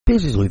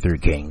This is Luther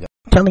King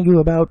telling you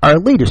about our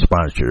latest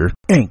sponsor,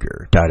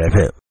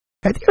 Anchor.fm.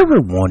 Have you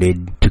ever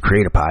wanted to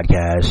create a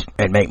podcast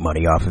and make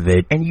money off of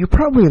it? And you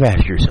probably have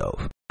asked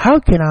yourself, how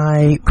can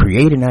I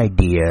create an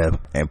idea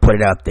and put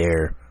it out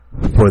there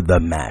for the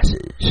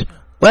masses?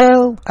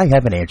 Well, I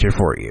have an answer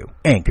for you.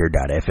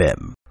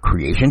 Anchor.fm.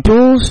 Creation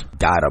tools?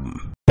 Got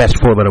 'em. Best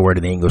four-letter word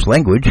in the English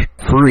language,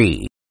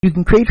 free. You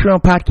can create your own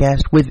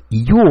podcast with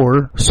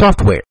your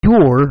software,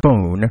 your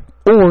phone,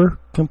 or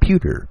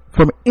computer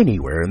from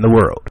anywhere in the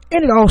world.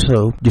 And it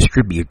also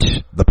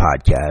distributes the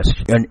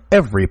podcast in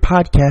every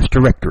podcast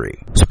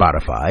directory,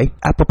 Spotify,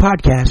 Apple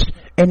Podcasts,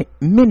 and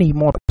many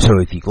more. So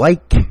if you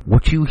like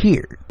what you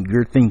hear,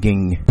 you're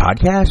thinking,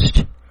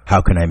 podcast?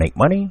 How can I make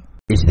money?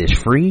 Is this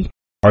free?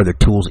 Are the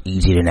tools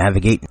easy to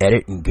navigate,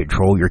 edit, and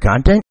control your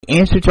content? The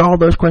answer to all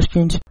those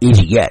questions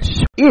is yes.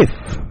 If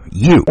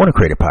you want to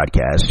create a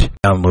podcast,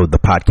 download the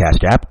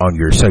podcast app on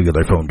your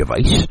cellular phone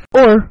device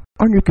or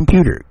on your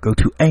computer. Go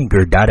to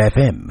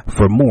Anchor.fm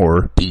for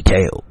more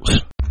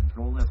details.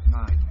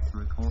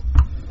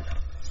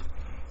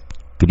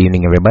 Good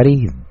evening,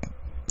 everybody.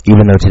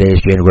 Even though today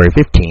is January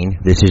 15,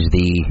 this is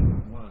the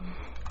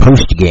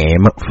post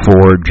game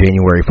for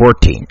January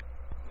 14.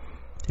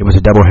 It was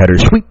a doubleheader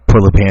sweep for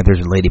the Panthers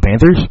and Lady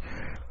Panthers.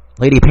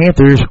 Lady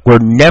Panthers were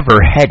never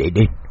headed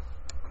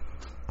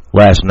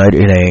last night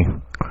in a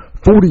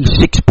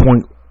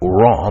 46-point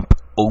romp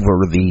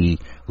over the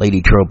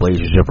Lady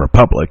Trailblazers of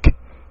Republic,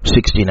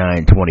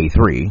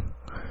 69-23,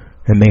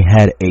 and they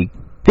had a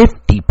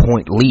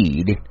 50-point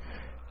lead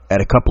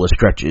at a couple of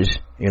stretches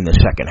in the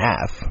second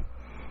half.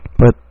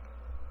 But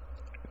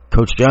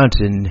Coach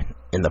Johnson,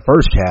 in the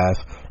first half,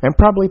 and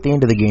probably at the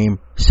end of the game,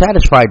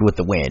 satisfied with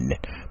the win,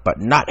 but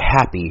not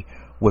happy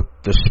with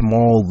the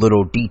small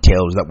little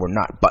details that were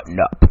not buttoned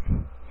up.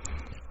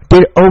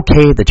 Did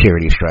okay at the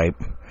charity stripe,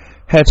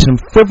 had some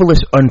frivolous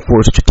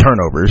unforced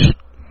turnovers.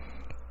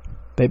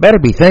 They better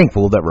be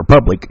thankful that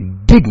Republic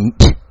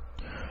didn't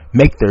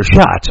make their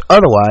shots,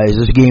 otherwise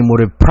this game would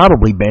have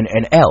probably been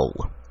an L.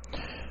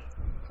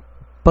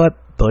 But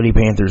the Lady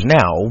Panthers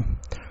now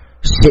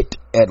sit,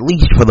 at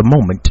least for the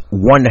moment,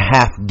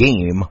 1.5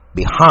 game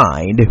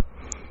behind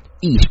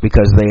East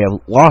because they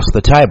have lost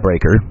the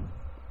tiebreaker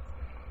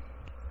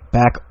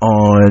back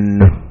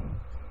on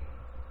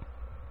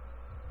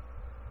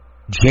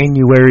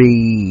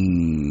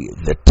January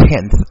the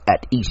 10th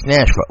at East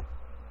Nashville,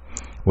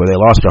 where they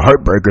lost a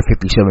heartbreaker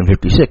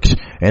 57-56,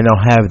 and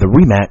they'll have the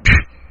rematch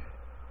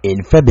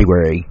in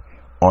February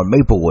on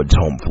Maplewood's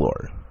home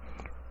floor.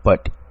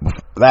 But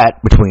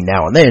that, between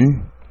now and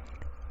then,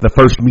 the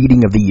first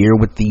meeting of the year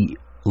with the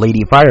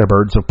Lady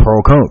Firebirds of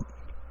Pearl Cone.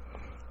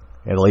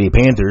 And the Lady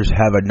Panthers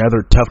have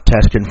another tough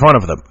test in front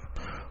of them,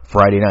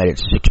 Friday night at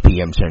 6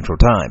 p.m. Central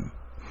Time.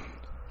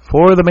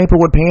 For the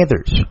Maplewood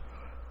Panthers,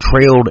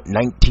 trailed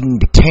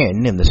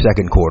 19-10 in the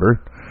second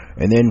quarter,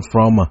 and then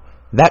from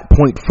that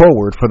point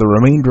forward for the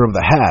remainder of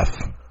the half,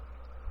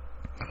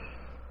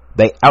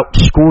 they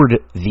outscored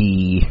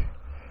the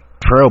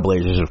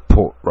Trailblazers of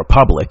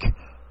Republic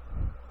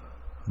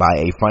by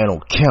a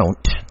final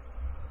count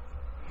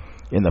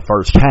in the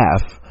first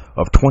half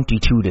of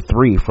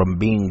 22-3 from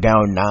being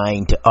down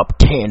 9 to up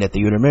 10 at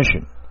the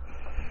intermission.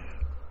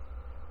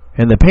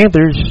 And the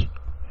Panthers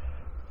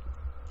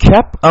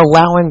kept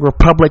allowing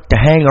Republic to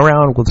hang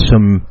around with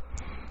some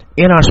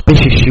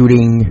inauspicious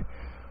shooting,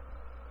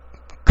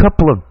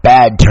 couple of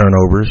bad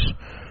turnovers,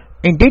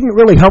 and didn't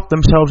really help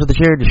themselves at the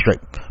charity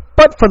stripe.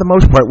 But for the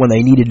most part, when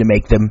they needed to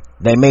make them,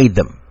 they made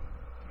them.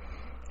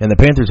 And the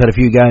Panthers had a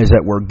few guys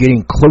that were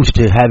getting close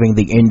to having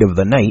the end of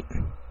the night,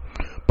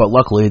 but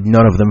luckily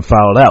none of them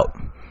fouled out.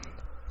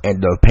 And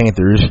the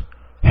Panthers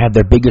had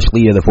their biggest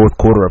lead of the fourth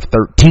quarter of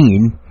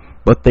 13,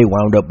 but they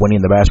wound up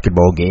winning the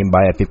basketball game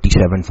by a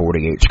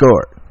 57-48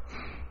 score.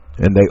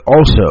 And they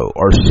also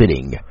are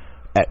sitting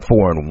at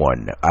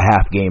 4-1, a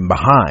half game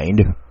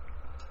behind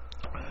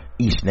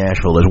East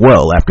Nashville as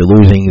well, after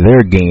losing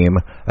their game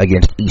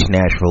against East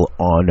Nashville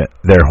on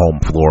their home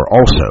floor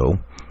also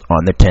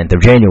on the 10th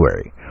of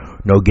January.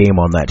 No game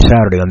on that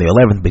Saturday on the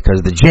 11th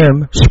because the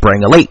gym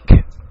sprang a leak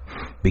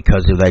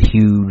because of that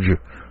huge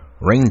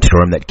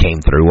rainstorm that came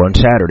through on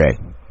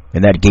Saturday.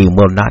 And that game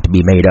will not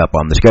be made up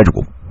on the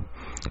schedule.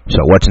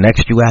 So what's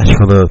next, you ask,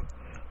 for the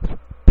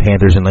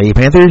Panthers and Lady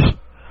Panthers?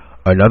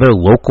 Another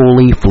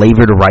locally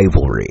flavored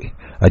rivalry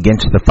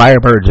against the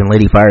Firebirds and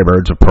Lady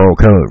Firebirds of Pearl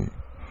Cone.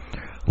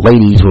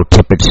 Ladies will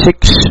tip at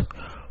 6.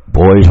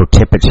 Boys will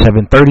tip at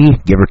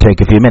 7:30, give or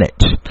take a few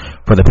minutes.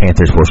 For the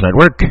Panthers Sports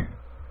Network,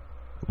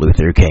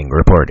 Luther King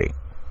reporting.